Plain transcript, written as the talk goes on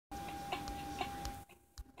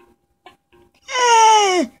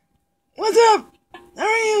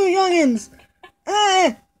youngins!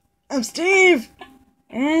 I'm Steve!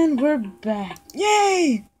 And we're back.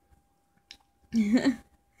 Yay!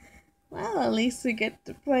 Well, at least we get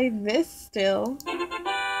to play this still.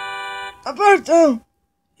 Alberto!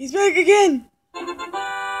 He's back again!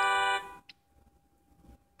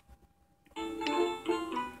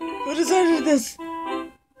 Who decided this?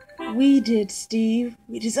 We did, Steve.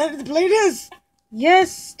 We decided to play this!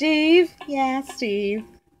 Yes, Steve. Yeah, Steve.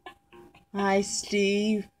 Hi,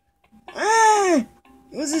 Steve.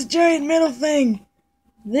 It was this giant metal thing.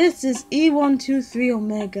 This is E123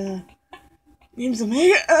 Omega. Name's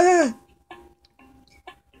Omega?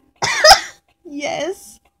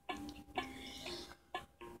 Yes.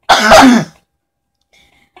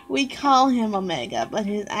 We call him Omega, but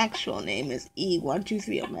his actual name is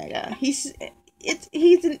E123 Omega. He's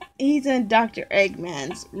in Dr.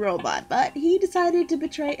 Eggman's robot, but he decided to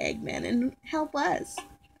betray Eggman and help us.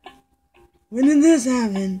 When did this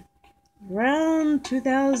happen? Around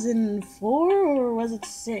 2004, or was it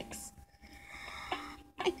 6?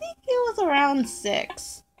 I think it was around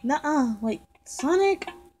 6. Nuh-uh, wait, Sonic?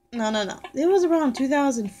 No. It was around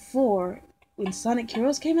 2004 when Sonic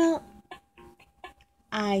Heroes came out.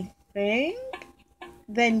 I think.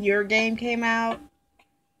 Then your game came out.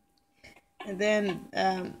 And then,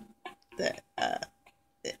 that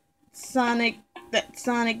Sonic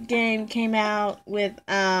game came out with,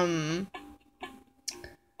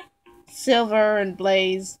 Silver and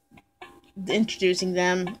Blaze introducing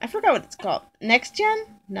them. I forgot what it's called. Next Gen?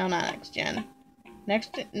 No, not Next Gen.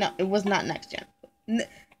 No, it was not Next Gen.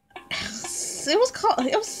 It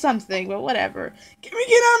was something, but whatever. Can we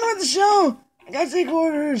get on with the show? I gotta take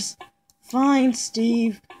orders. Fine,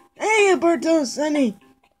 Steve. Hey, Alberto, Sonny.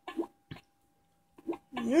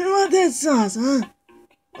 You don't want that sauce, huh?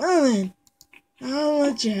 Well then, I'll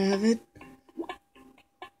let you have it.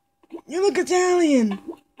 You look Italian.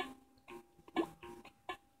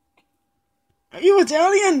 Are you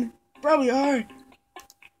Italian? Probably are.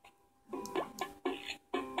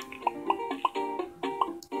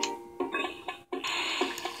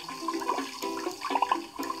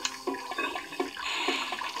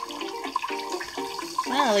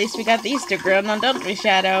 Well, at least we got the Easter grill now, don't we,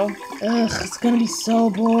 Shadow? Ugh, it's gonna be so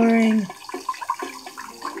boring.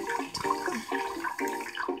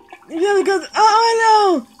 You gotta go. Oh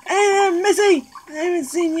no! Hey, Missy! I haven't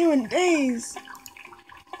seen you in days.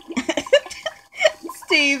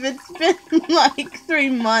 Steve, it's been like 3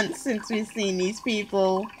 months since we've seen these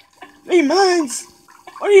people. 3 months?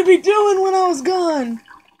 What do you be doing when I was gone?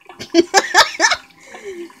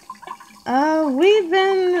 We've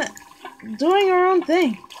been doing our own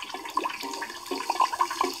thing.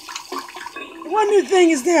 What new thing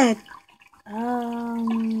is that?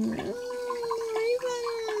 We've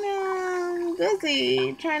been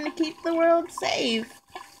busy trying to keep the world safe.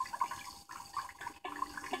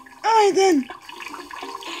 Alright then.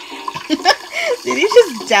 Did he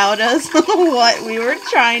just doubt us on what we were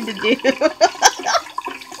trying to do?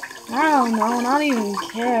 I don't know, not even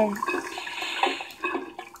care.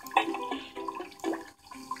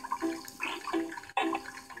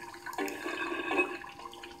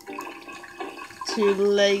 Too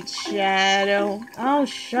late, Shadow. Oh,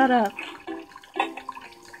 shut up.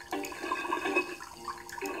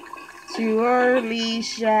 Too early,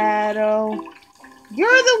 Shadow. You're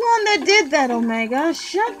the one that did that, Omega.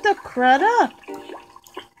 Shut the crud up.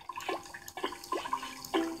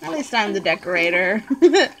 At least I'm the decorator.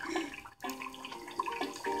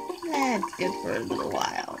 That's good for a little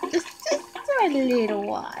while. Just for a little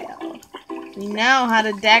while. We know how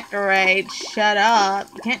to decorate. Shut up.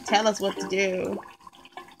 You can't tell us what to do.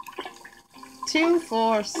 2,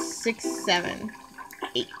 4, 6, 7,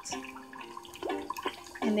 8.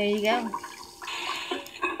 And there you go.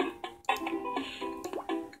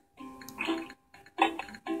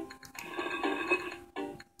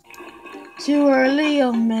 Too early,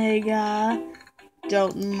 Omega.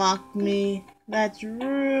 Don't mock me. That's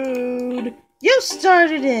rude. You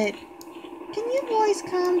started it. Can you boys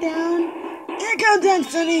calm down? Yeah, calm down,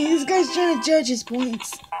 Sonny. This guy's trying to judge his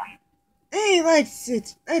points. He likes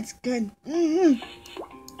it. That's good.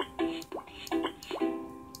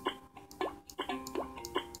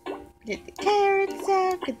 Get the carrots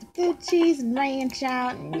out, get the blue cheese and ranch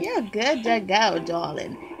out, and you're good to go,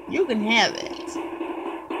 darling. You can have it.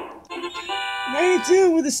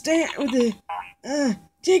 92 with the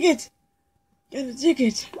ticket. Get a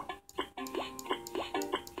ticket.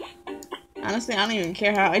 Honestly, I don't even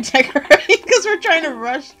care how I decorate because we're trying to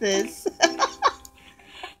rush this.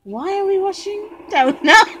 Why are we rushing? Don't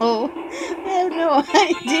know. I have no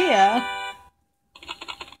idea.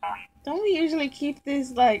 Don't we usually keep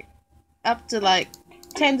this like up to like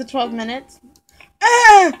 10 to 12 minutes.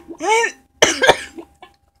 Ah!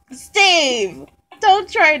 Steve! Don't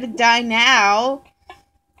try to die now.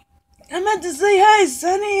 I meant to say hi,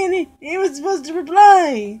 Sonny, and he was supposed to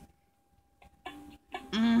reply.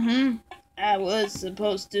 Mm-hmm. I was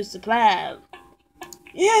supposed to supply.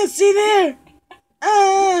 Yeah, see there.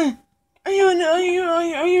 Are you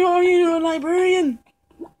a librarian?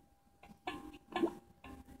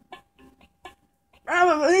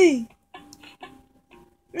 Probably.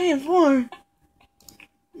 3 and 4.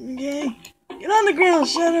 Okay. Get on the ground,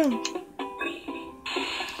 Shadow.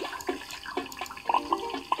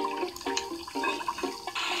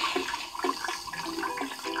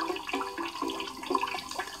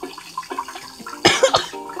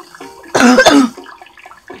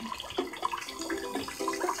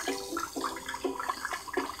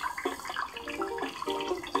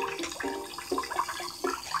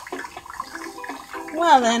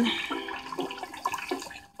 Well then.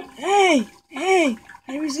 Hey,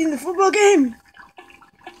 have you seen the football game?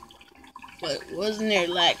 But wasn't there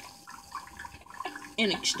like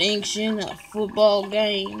an extinction of football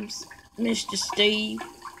games, Mr. Steve?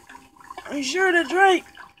 Are you sure that's right?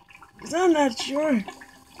 'Cause I'm not sure.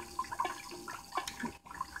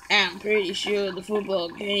 I'm pretty sure the football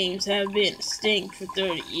games have been extinct for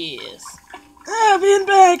 30 years. I'll be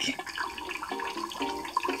back.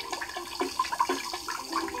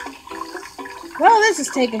 Well, this is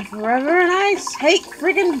taking forever, and I hate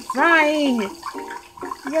friggin' flying.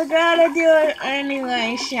 You gotta do it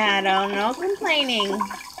anyway, Shadow. No complaining.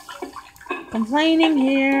 Complaining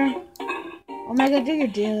here. Omega, do your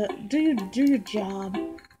deal. Do your job.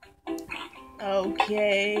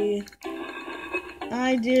 Okay.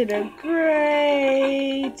 I did a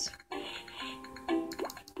great.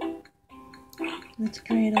 That's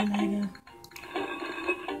great, Omega.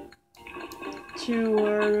 Too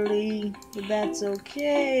early, but that's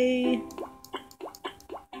okay.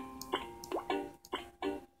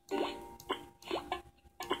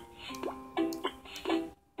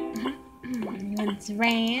 It's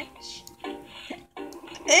ranch.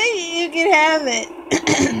 Hey, you can have it.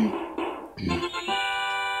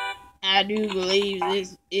 I do believe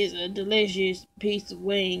this is a delicious piece of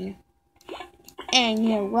wing. And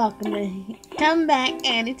you're welcome to come back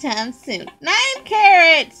anytime soon. 9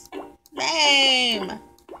 carrots! Same!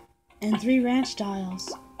 And 3 ranch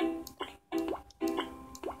tiles.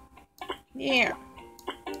 Here.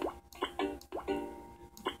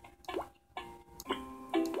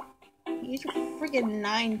 Here's your friggin'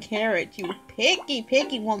 9 carrots, you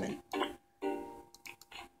picky woman.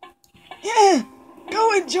 Yeah!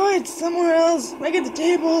 Go enjoy it somewhere else. Look at the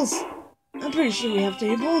tables. I'm pretty sure we have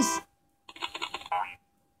tables.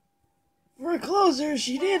 For a closer,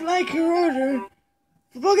 she did like her order.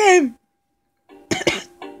 Football game!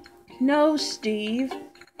 No, Steve.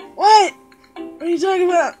 What? What are you talking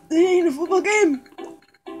about? There ain't a football game?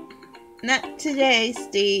 Not today,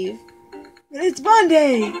 Steve. But it's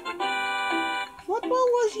Monday. Football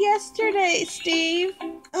was yesterday, Steve.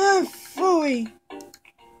 Phooey.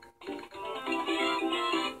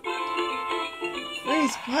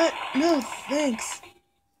 Please, what? No, thanks.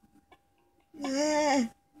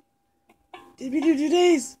 Did we do 2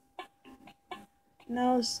 days?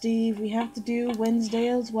 No, Steve, we have to do Wednesday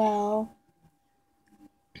as well.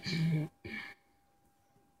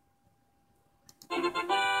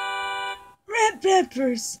 Red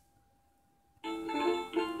peppers!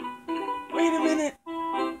 Wait a minute.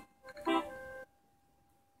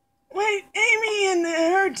 Wait, Amy and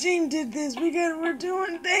her team did this. We're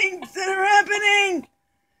doing things that are happening!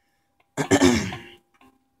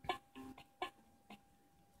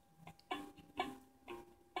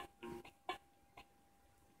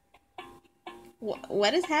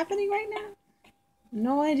 What is happening right now?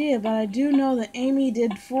 No idea, but I do know that Amy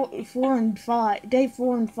did 4 and 5. Day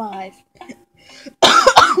 4 and 5.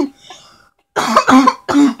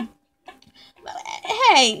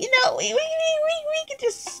 Hey, you know, we could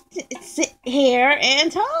just sit here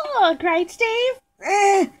and talk, right, Steve?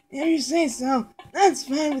 Yeah, you say so. That's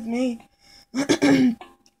fine with me. Hey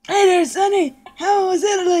there, Sonny. How was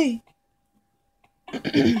Italy?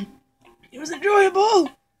 It was enjoyable.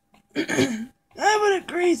 I would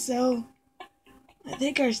agree so. I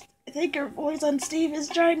think our voice on Steve is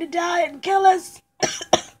trying to die and kill us.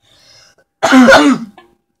 I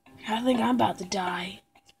think I'm about to die.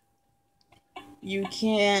 You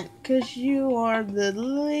can't, 'cause you are the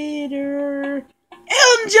leader.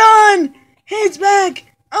 Elton John! He's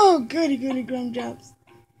back! Oh, goody gumdrops.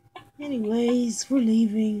 Anyways, we're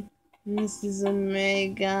leaving. Mrs.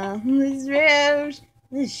 Omega, Miss Rose,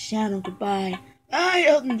 Miss Shadow, goodbye. Bye,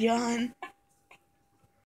 Elton John.